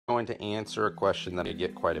going to answer a question that I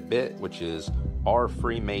get quite a bit, which is, are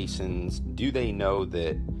Freemasons, do they know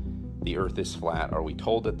that the earth is flat? Are we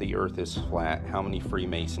told that the earth is flat? How many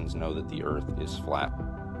Freemasons know that the earth is flat?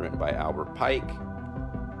 Written by Albert Pike.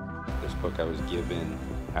 This book I was given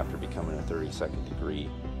after becoming a 32nd degree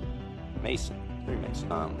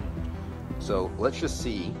Freemason. So let's just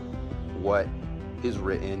see what is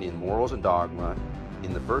written in Morals and Dogma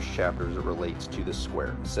in the first chapter as it relates to the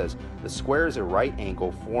square. It says, the square is a right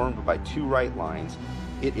angle formed by two right lines.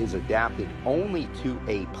 It is adapted only to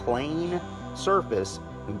a plane surface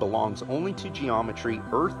and belongs only to geometry,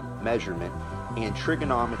 earth measurement, and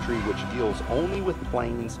trigonometry, which deals only with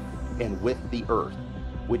planes and with the earth,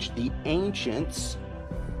 which the ancients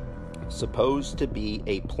supposed to be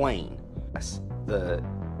a plane. Yes, the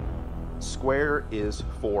square is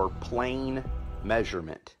for plane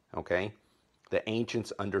measurement, okay? The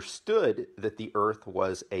ancients understood that the earth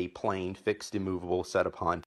was a plane, fixed, immovable, set upon